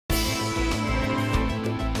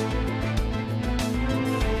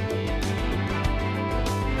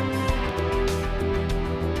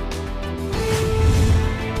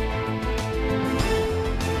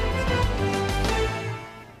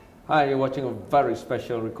Hi, you're watching a very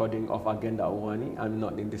special recording of Agenda AWANI. I'm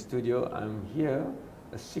not in the studio, I'm here,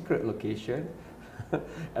 a secret location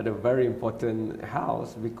at a very important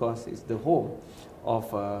house because it's the home of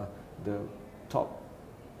the top,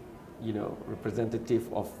 representative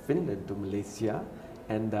of Finland to Malaysia.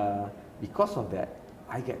 And because of that,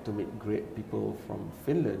 I get to meet great people from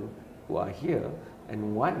Finland who are here.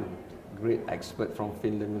 And one great expert from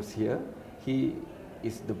Finland was here. He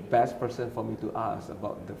is the best person for me to ask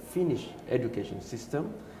about the Finnish education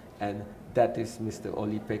system, and that is Mr.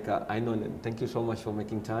 Oiii-Pekka. Thank you so much for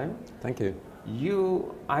making time. Thank you.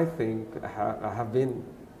 You, I think, have been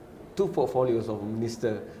two portfolios of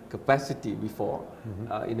minister capacity before,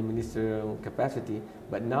 in the ministerial capacity,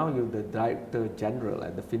 but now you're the Director General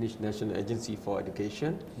at the Finnish National Agency for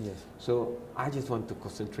Education. Yes. So I just want to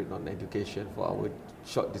concentrate on education for our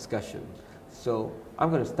short discussion. So I'm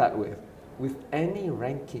going to start with any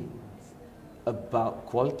rankings about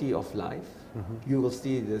quality of life, you will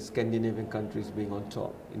see the Scandinavian countries being on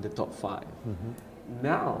top, in the top 5.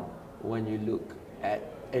 Now, when you look at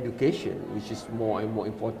education, which is more and more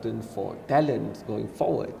important for talent going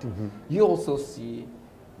forward, you also see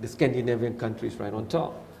the Scandinavian countries right on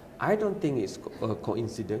top. I don't think it's a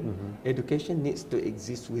coincidence. Education needs to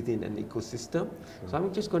exist within an ecosystem. So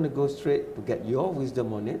I'm just going to go straight to get your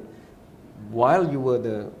wisdom on it. While you were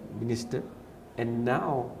the minister, and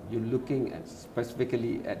now you're looking at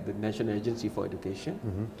specifically at the National Agency for Education,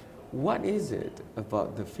 what is it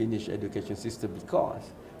about the Finnish education system? Because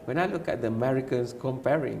when I look at the Americans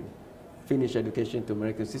comparing Finnish education to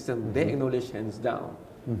American system, they acknowledge hands down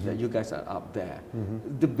that you guys are up there.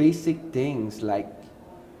 The basic things like,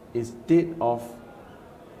 instead of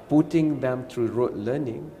putting them through rote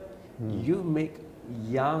learning, you make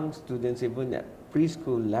young students, even at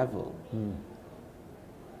preschool level,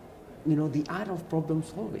 the art of problem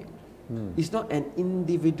solving. It's not an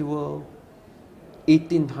individual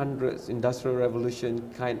 1800s industrial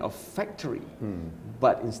revolution kind of factory,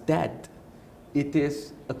 but instead it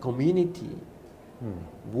is a community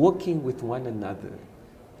working with one another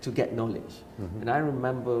to get knowledge. And I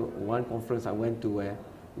remember one conference I went to where,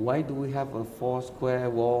 why do we have a 4 square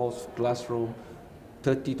walls classroom,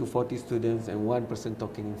 30 to 40 students and one person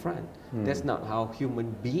talking in front? That's not how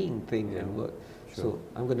human being think and work. Sure. So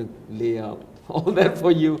I'm going to lay out all that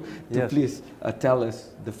for you to please tell us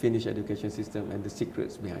the Finnish education system and the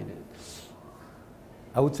secrets behind it.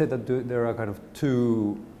 I would say that there are kind of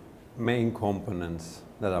 2 main components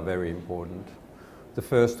that are very important. The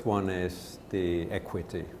first one is the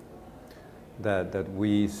equity, that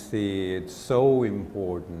we see it's so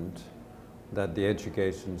important that the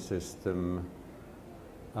education system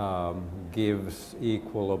gives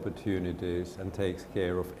equal opportunities and takes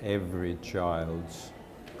care of every child's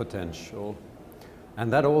potential.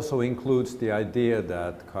 And that also includes the idea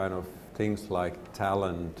that kind of things like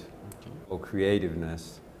talent or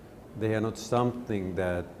creativeness, they are not something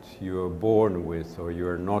that you are born with or you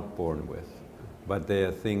are not born with, but they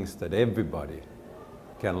are things that everybody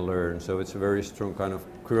can learn. So it's a very strong kind of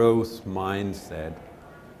growth mindset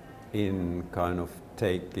in kind of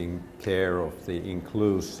taking care of the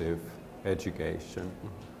inclusive education.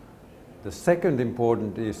 The second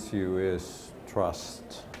important issue is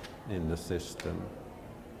trust in the system.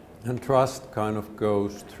 And trust kind of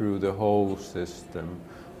goes through the whole system,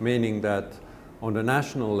 meaning that on the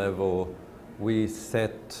national level we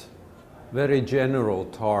set very general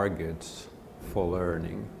targets for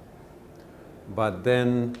learning. But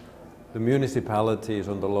then the municipalities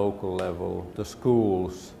on the local level, the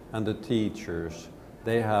schools and the teachers,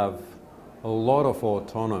 they have a lot of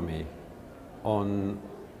autonomy on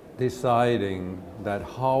deciding that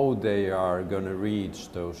how they are going to reach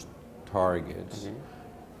those targets.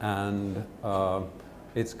 And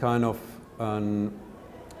it's kind of an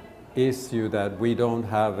issue that we don't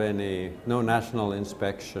have no national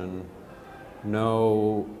inspection,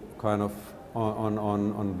 no kind of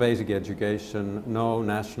on basic education, no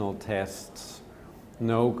national tests,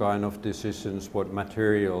 no kind of decisions what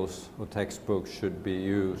materials or textbooks should be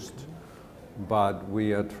used, but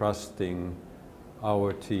we are trusting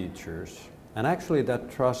our teachers. And actually that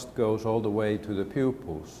trust goes all the way to the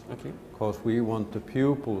pupils, because we want the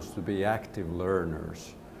pupils to be active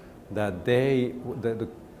learners, that they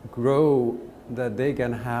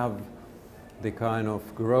can have the kind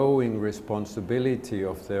of growing responsibility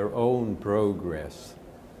of their own progress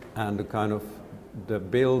and the kind of the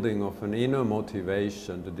building of an inner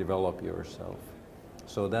motivation to develop yourself.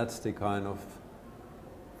 So that's the kind of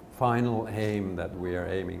final aim that we are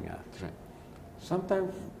aiming at. Right.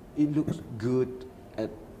 Sometimes it looks good at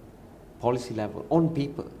policy level, on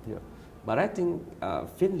paper. But I think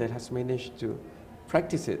Finland has managed to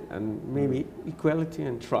practice it, and maybe equality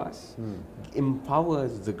and trust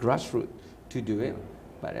empowers the grassroots to do it.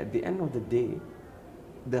 But at the end of the day,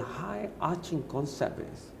 the high arching concept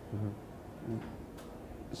is,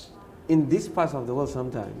 in this part of the world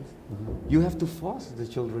sometimes, you have to force the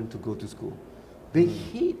children to go to school. They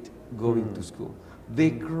hate going to school.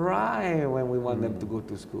 They cry when we want them to go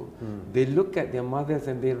to school. They look at their mothers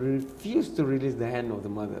and they refuse to release the hand of the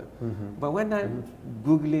mother. But when I'm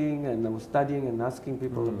Googling and I was studying and asking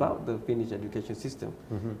people about the Finnish education system,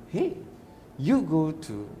 hey, you go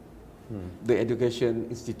to the education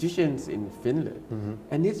institutions in Finland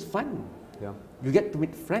and it's fun. You get to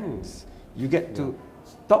meet friends. You get to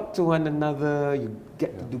talk to one another. You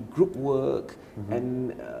get to do group work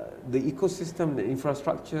and the ecosystem, the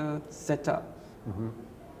infrastructure set up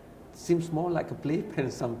seems more like a playpen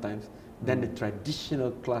sometimes than the traditional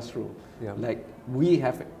classroom. Like we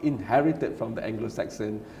have inherited from the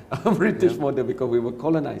Anglo-Saxon British model because we were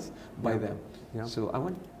colonized by them. So I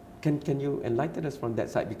want, can you enlighten us from that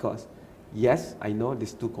side? Because yes, I know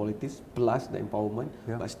these two qualities plus the empowerment,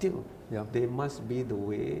 but still there must be the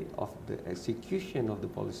way of the execution of the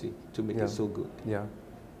policy to make it so good. Yeah,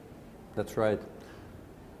 that's right.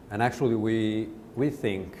 And actually we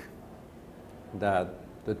think that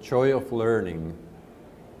the joy of learning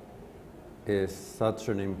is such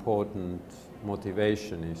an important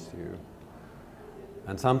motivation issue.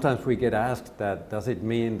 And sometimes we get asked that, does it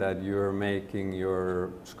mean that you're making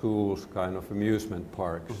your schools kind of amusement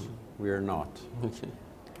parks? We are not.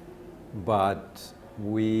 But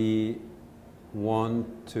we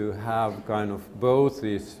want to have kind of both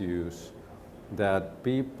issues, that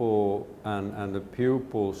people and the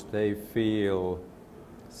pupils, they feel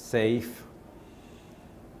safe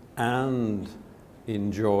and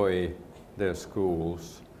enjoy their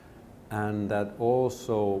schools, and that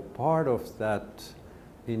also part of that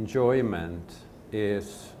enjoyment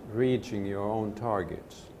is reaching your own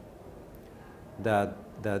targets. That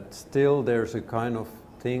still there's a kind of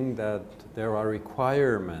thing that there are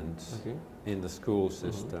requirements in the school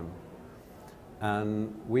system.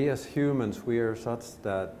 And we as humans, we are such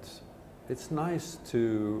that it's nice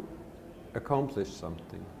to accomplish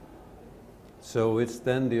something. So it's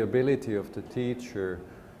then the ability of the teacher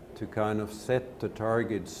to kind of set the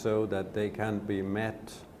targets so that they can be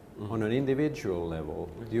met on an individual level.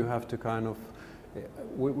 You have to kind of,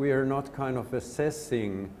 we are not kind of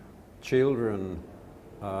assessing children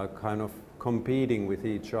kind of competing with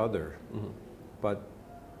each other, but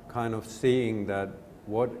kind of seeing that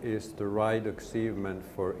what is the right achievement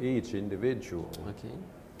for each individual.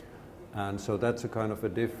 And so that's a kind of a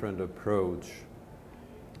different approach.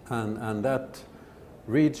 And that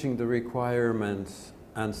reaching the requirements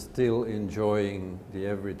and still enjoying the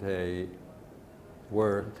everyday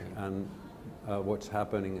work and what's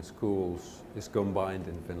happening in schools is combined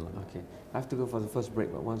in Finland. I have to go for the first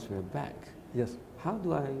break, but once we're back, how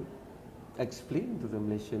do I explain to the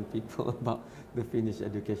Malaysian people about the Finnish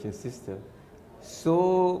education system?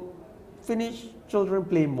 So Finnish children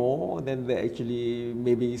play more than they actually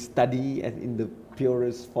maybe study as in the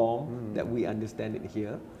purest form that we understand it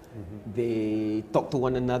here. They talk to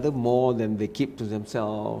one another more than they keep to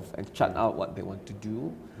themselves and chart out what they want to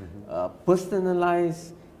do.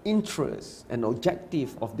 Personalized interest and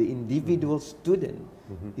objective of the individual student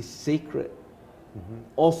is sacred.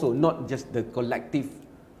 Also, not just the collective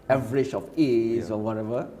average of A's or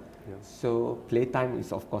whatever. So playtime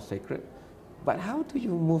is of course sacred. But how do you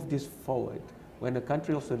move this forward when a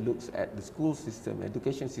country also looks at the school system,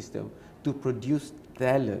 education system, to produce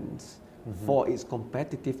talents for its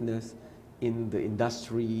competitiveness in the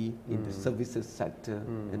industry, in the services sector,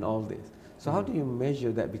 and all this? So how do you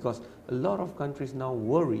measure that? Because a lot of countries now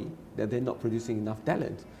worry that they're not producing enough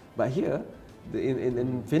talent. But here,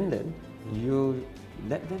 in Finland, you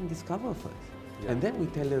let them discover first. And then we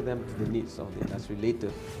tailor them to the needs of the industry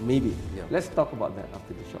later, maybe. Let's talk about that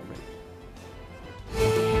after the short break.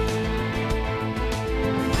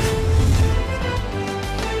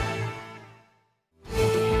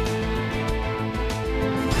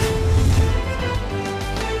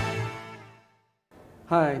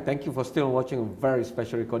 Hi, thank you for still watching a very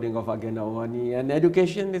special recording of Agenda AWANI. And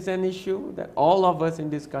education is an issue that all of us in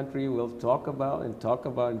this country will talk about and talk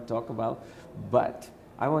about and talk about. But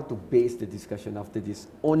I want to base the discussion after this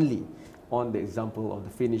only on the example of the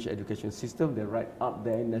Finnish education system. They're right up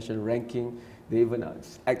there in national ranking. They even are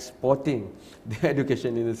exporting their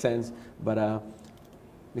education in a sense. But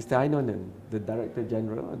Mr. Ainonen, the Director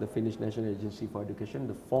General of the Finnish National Agency for Education,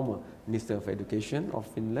 the former Minister of Education of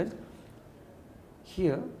Finland,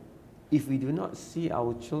 here, if we do not see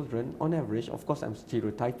our children, on average, of course I'm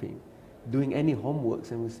stereotyping, doing any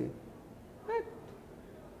homeworks, and we say, what?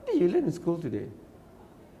 you learn in school today?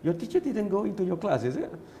 Your teacher didn't go into your class, is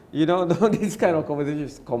it? You know, this kind of conversation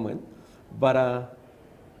is common. But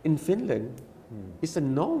in Finland, it's a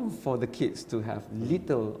norm for the kids to have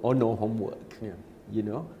little or no homework, you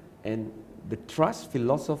know, and the trust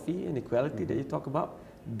philosophy and equality that you talk about,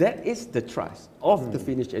 that is the trust of the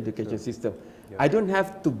Finnish education system. I don't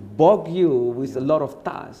have to bog you with a lot of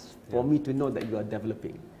tasks for me to know that you are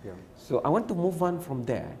developing. So I want to move on from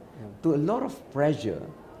there to a lot of pressure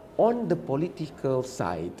on the political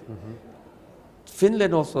side.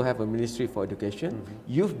 Finland also have a ministry for education.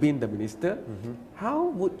 You've been the minister. How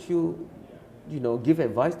would you, give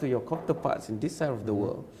advice to your counterparts in this side of the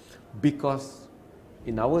world? Because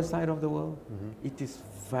in our side of the world, it is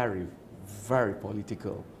very, very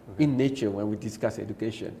political in nature when we discuss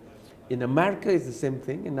education. In America, it's the same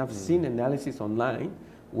thing, and I've seen analysis online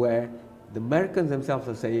where the Americans themselves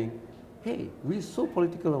are saying, hey, we're so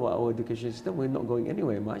political about our education system, we're not going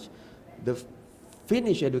anywhere much. The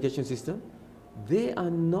Finnish education system, they are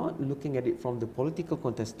not looking at it from the political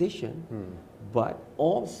contestation, but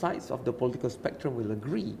all sides of the political spectrum will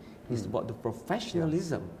agree it's about the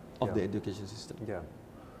professionalism of the education system. Yeah,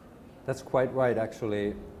 that's quite right.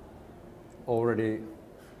 Actually, already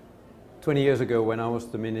 20 years ago when I was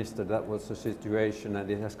the minister, that was the situation, and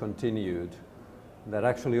it has continued, that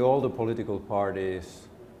actually all the political parties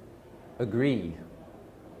agree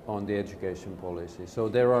on the education policy. So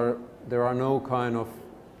there are no kind of,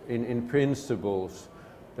 in principles,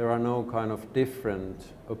 there are no kind of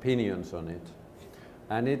different opinions on it.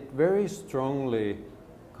 And it very strongly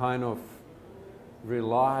kind of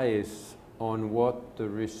relies on what the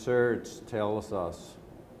research tells us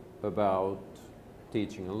about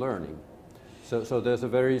teaching and learning. So there's a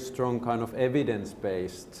very strong kind of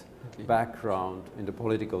evidence-based background in the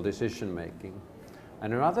political decision making.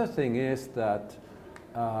 And another thing is that,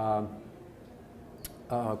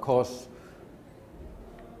 because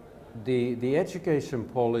the education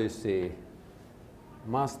policy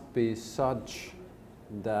must be such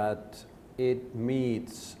that it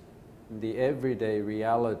meets the everyday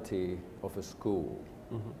reality of a school.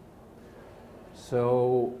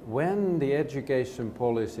 So when the education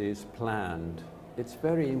policy is planned, it's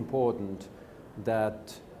very important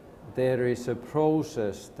that there is a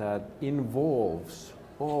process that involves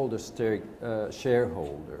all the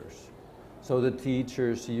shareholders. So the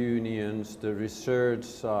teachers' unions, the research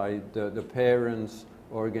side, the parents'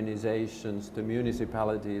 organizations, the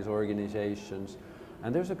municipalities' organizations.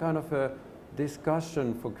 And there's a kind of a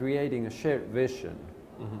discussion for creating a shared vision.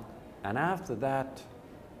 And after that,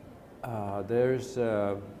 there's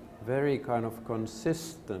a very kind of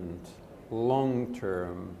consistent,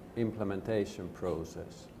 long-term implementation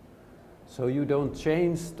process. So you don't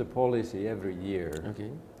change the policy every year,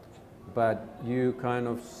 but you kind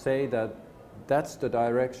of say that that's the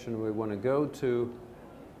direction we want to go to,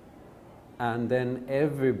 and then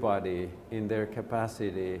everybody in their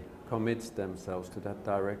capacity commits themselves to that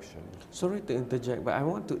direction. Sorry to interject, but I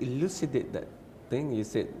want to elucidate that thing you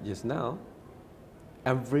said just now.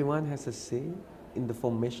 Everyone has a say in the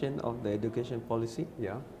formation of the education policy?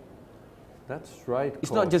 Yeah, that's right.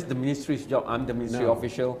 It's not just the ministry's job, I'm the ministry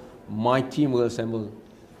official, my team will assemble.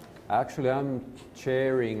 Actually, I'm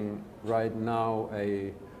chairing right now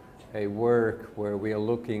a work where we are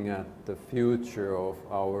looking at the future of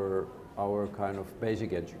our kind of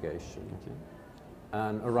basic education.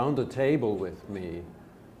 And around the table with me,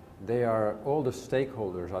 all the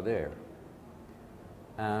stakeholders are there.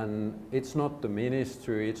 And it's not the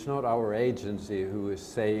ministry, it's not our agency who is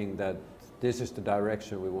saying that this is the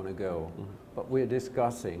direction we want to go, but we're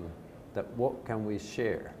discussing that what can we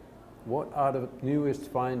share? What are the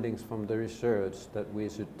newest findings from the research that we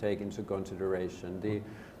should take into consideration?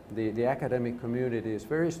 The academic community is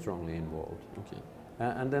very strongly involved.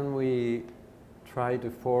 And then we try to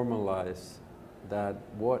formalize that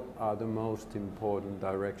what are the most important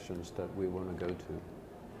directions that we want to go to.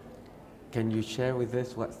 Can you share with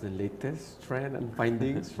us what's the latest trend and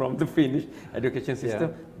findings from the Finnish education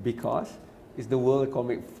system? Because it's the World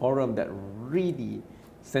Economic Forum that really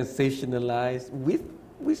sensationalized with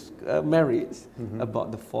merits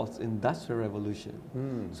about the fourth industrial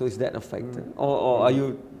revolution. So is that a factor? Or are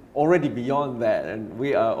you already beyond that and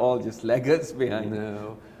we are all just laggards behind?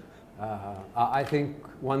 No. I think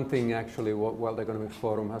one thing actually what World Economic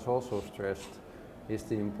Forum has also stressed is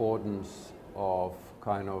the importance of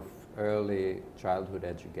kind of early childhood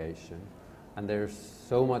education. And there's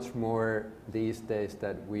so much more these days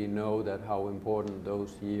that we know that how important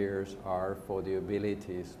those years are for the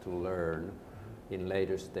abilities to learn in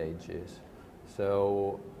later stages.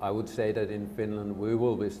 So I would say that in Finland we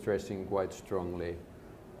will be stressing quite strongly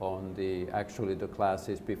on the actually the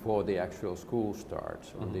classes before the actual school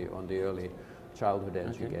starts, on the early childhood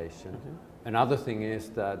education. Another thing is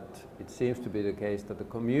that it seems to be the case that the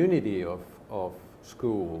community of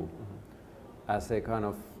school as a kind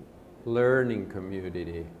of learning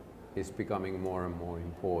community is becoming more and more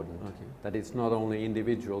important. That it's not only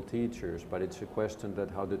individual teachers, but it's a question that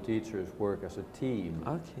how the teachers work as a team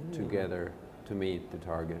together to meet the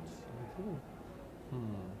targets.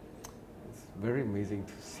 It's very amazing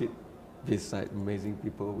to sit beside amazing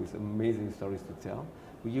people with amazing stories to tell.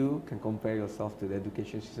 You can compare yourself to the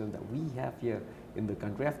education system that we have here in the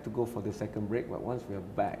country. I have to go for the second break, but once we are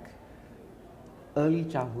back, early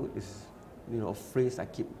childhood is, a phrase I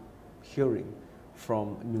keep hearing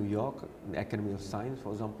from New York, the Academy of Science,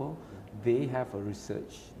 for example. They have a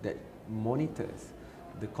research that monitors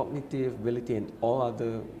the cognitive ability and all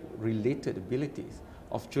other related abilities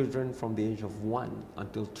of children from the age of 1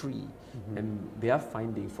 until 3. And their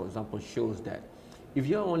finding, for example, shows that if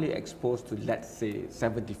you're only exposed to, let's say,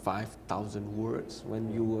 75,000 words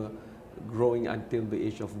when you were growing until the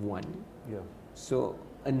age of 1, so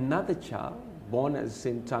another child born at the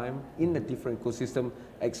same time in a different ecosystem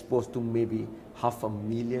exposed to maybe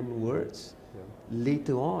 500,000 words,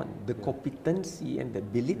 later on, the competency and the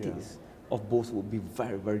abilities of both will be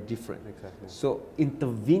very, very different. So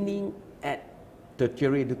intervening at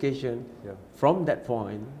tertiary education from that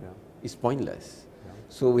point is pointless.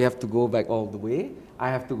 So we have to go back all the way. I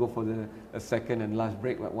have to go for the second and last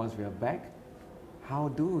break, but once we are back, how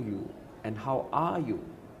do you and how are you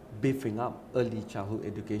beefing up early childhood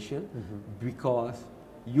education? Because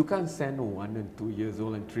you can't send 1 and 2 years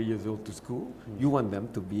old and 3 years old to school. You want them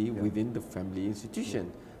to be within the family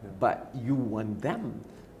institution, but you want them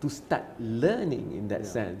to start learning in that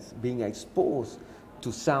sense, being exposed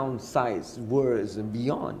to sound, sights, words and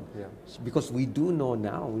beyond. Because we do know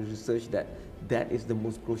now with research that that is the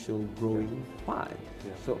most crucial growing part.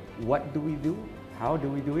 So what do we do? How do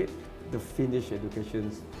we do it? The Finnish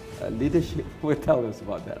education's leadership will tell us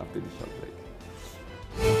about that after the short break.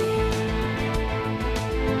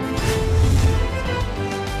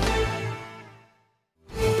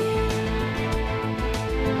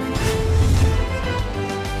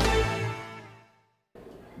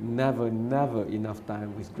 Never enough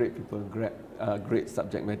time with great people and great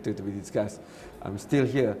subject matter to be discussed. I'm still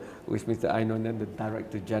here with Mr. Ainonen, the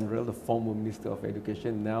Director General, the former Minister of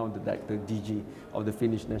Education, now the Director DG of the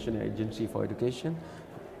Finnish National Agency for Education.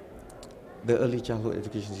 The early childhood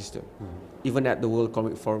education system. Even at the World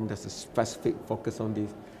Economic Forum, there's a specific focus on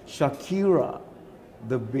this. Shakira,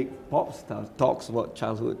 the big pop star, talks about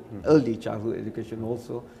childhood, early childhood education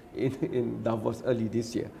also in Davos early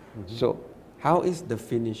this year. So how is the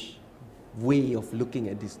Finnish way of looking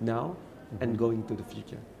at this now and going to the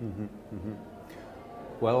future?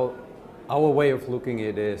 Well, our way of looking at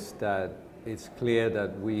it is that it's clear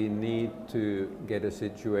that we need to get a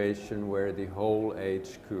situation where the whole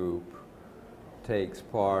age group takes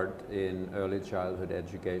part in early childhood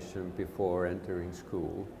education before entering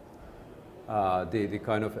school. The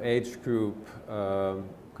kind of age group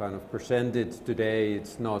kind of presented today,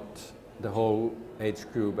 it's not the whole age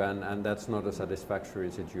group, and that's not a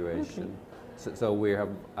satisfactory situation. So we have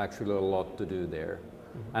actually a lot to do there.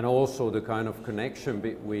 And also the kind of connection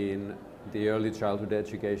between the early childhood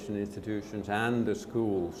education institutions and the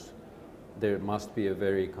schools, there must be a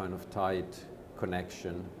very kind of tight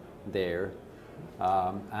connection there.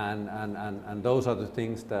 And those are the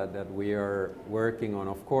things that we are working on.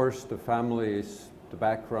 Of course, the families, the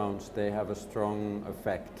backgrounds, they have a strong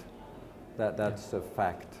effect. That's a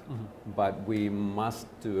fact. But we must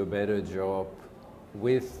do a better job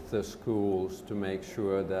with the schools to make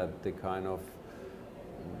sure that the kind of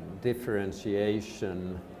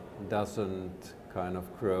differentiation doesn't kind of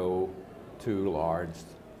grow too large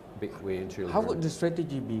between children. How would the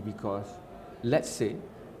strategy be? Because let's say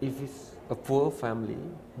if it's a poor family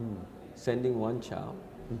sending one child,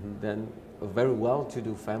 then a very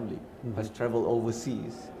well-to-do family has traveled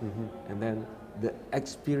overseas, and then the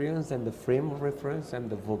experience and the frame of reference and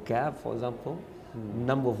the vocab, for example,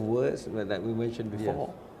 number of words that we mentioned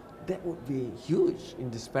before, that would be huge in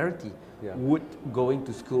disparity. Would going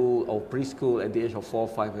to school or preschool at the age of 4,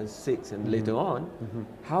 5 and 6 and later on,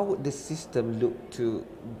 how would the system look to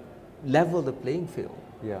level the playing field?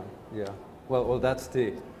 Well, that's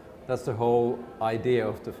the whole idea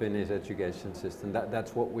of the Finnish education system.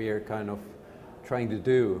 That's what we are kind of trying to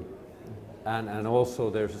do. And also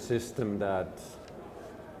there's a system that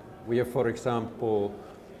we are, for example,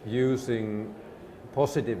 using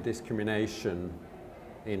positive discrimination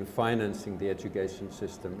in financing the education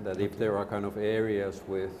system, that if there are kind of areas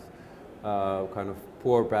with kind of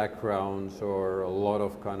poor backgrounds or a lot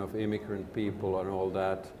of kind of immigrant people and all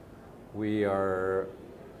that, we are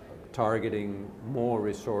targeting more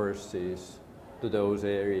resources to those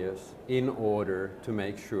areas in order to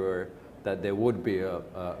make sure that there would be a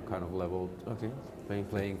kind of level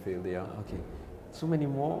playing field. Yeah. Okay. So many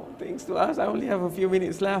more things to ask. I only have a few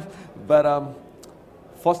minutes left. But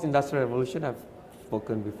Fourth Industrial Revolution, I've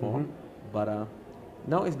spoken before. But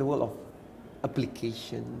now is the world of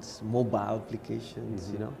applications, mobile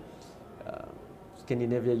applications. You know,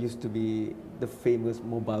 Scandinavia used to be the famous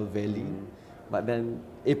mobile valley. But then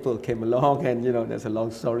Apple came along, and you know that's a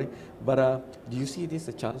long story. But do you see this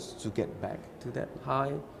a chance to get back to that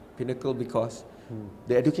high pinnacle? Because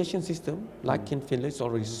the education system, like in Finland, is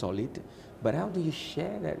already solid. But how do you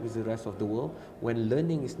share that with the rest of the world when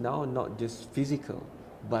learning is now not just physical,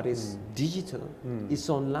 but it's digital, it's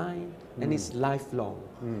online, and it's lifelong?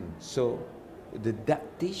 So the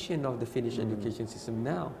adaptation of the Finnish education system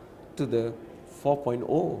now to the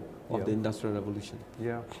 4.0 of the Industrial Revolution.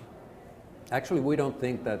 Yeah. Actually, we don't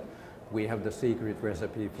think that we have the secret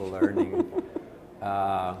recipe for learning.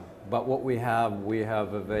 But what we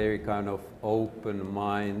have a very kind of open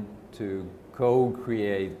mind to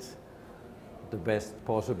co-create the best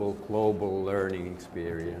possible global learning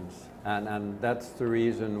experience. And that's the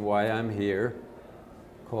reason why I'm here,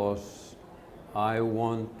 because I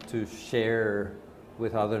want to share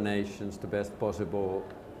with other nations the best possible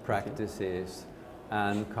practices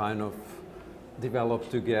and kind of develop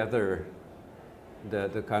together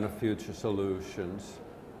the kind of future solutions.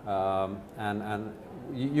 And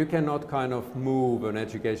you cannot kind of move an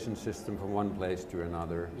education system from one place to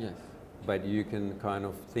another. Yes. But you can kind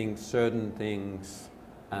of think certain things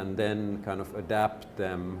and then kind of adapt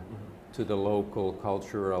them to the local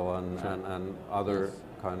cultural and other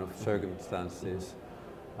kind of circumstances.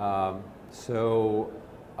 So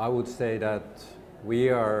I would say that we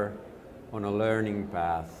are on a learning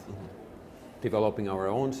path, developing our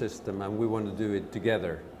own system, and we want to do it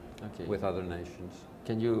together with other nations.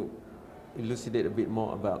 Can you elucidate a bit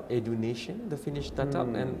more about EduNation, the Finnish startup,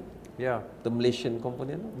 and the Malaysian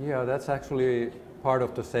component? Yeah, that's actually part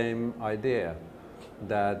of the same idea,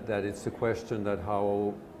 that it's a question that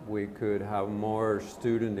how we could have more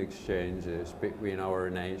student exchanges between our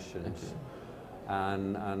nations.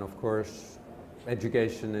 And of course,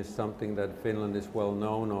 education is something that Finland is well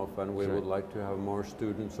known of, and we would like to have more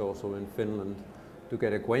students also in Finland to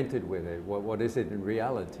get acquainted with it. What is it in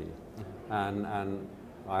reality? And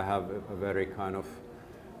I have a very kind of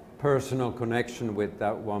personal connection with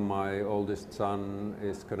that one. My oldest son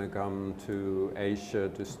is going to come to Asia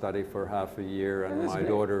to study for half a year, and my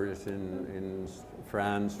daughter is in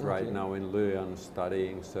France right now in Lyon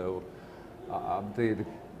studying. So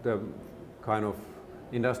the kind of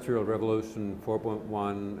Industrial Revolution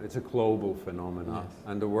 4.1, it's a global phenomenon,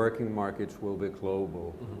 and the working markets will be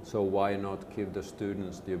global. So why not give the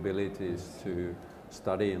students the abilities to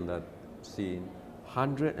study in that scene?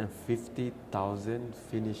 150,000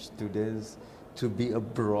 Finnish students to be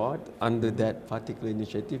abroad under that particular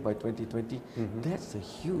initiative by 2020. That's a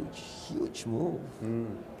huge, huge move.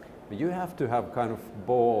 You have to have kind of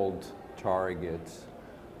bold targets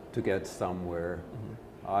to get somewhere.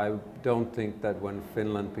 I don't think that when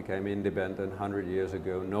Finland became independent 100 years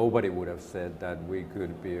ago, nobody would have said that we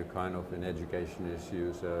could be a kind of, in education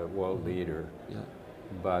issues, a world leader.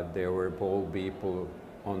 But there were bold people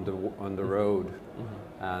on the road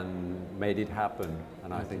and made it happen.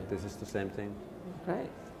 And I think this is the same thing.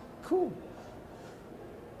 Right, cool.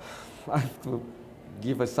 I have to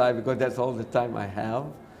give a sigh because that's all the time I have.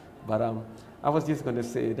 But I was just going to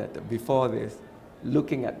say that before this,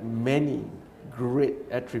 looking at many great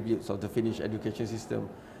attributes of the Finnish education system,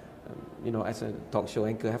 you know, as a talk show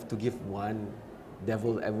anchor, I have to give one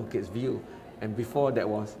devil advocate's view. And before that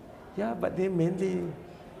was, but they're mainly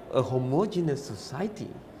a homogeneous society.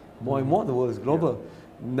 More and more the world is global.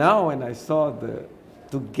 Now when I saw the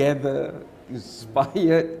together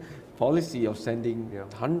inspired policy of sending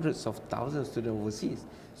hundreds of thousands of students overseas,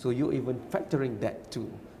 so you're even factoring that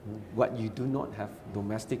too, what you do not have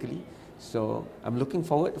domestically. So I'm looking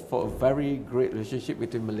forward for a very great relationship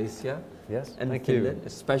between Malaysia and Finland,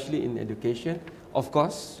 especially in education. Of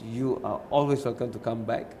course, you are always welcome to come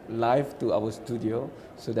back live to our studio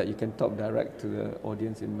so that you can talk direct to the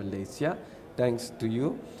audience in Malaysia. Thanks to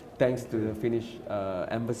you. Thanks to the Finnish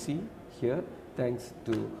embassy here. Thanks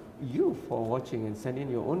to you for watching and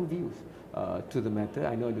sending your own views to the matter.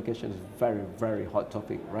 I know education is a very, very hot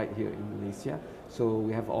topic right here in Malaysia. So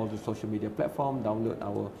we have all the social media platforms. Download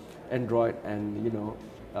our Android and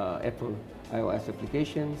Apple iOS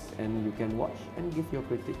applications, and you can watch and give your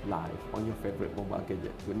critique live on your favorite mobile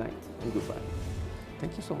gadget. Good night and goodbye.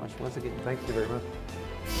 Thank you so much once again. Thank you very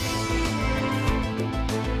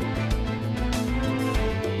much.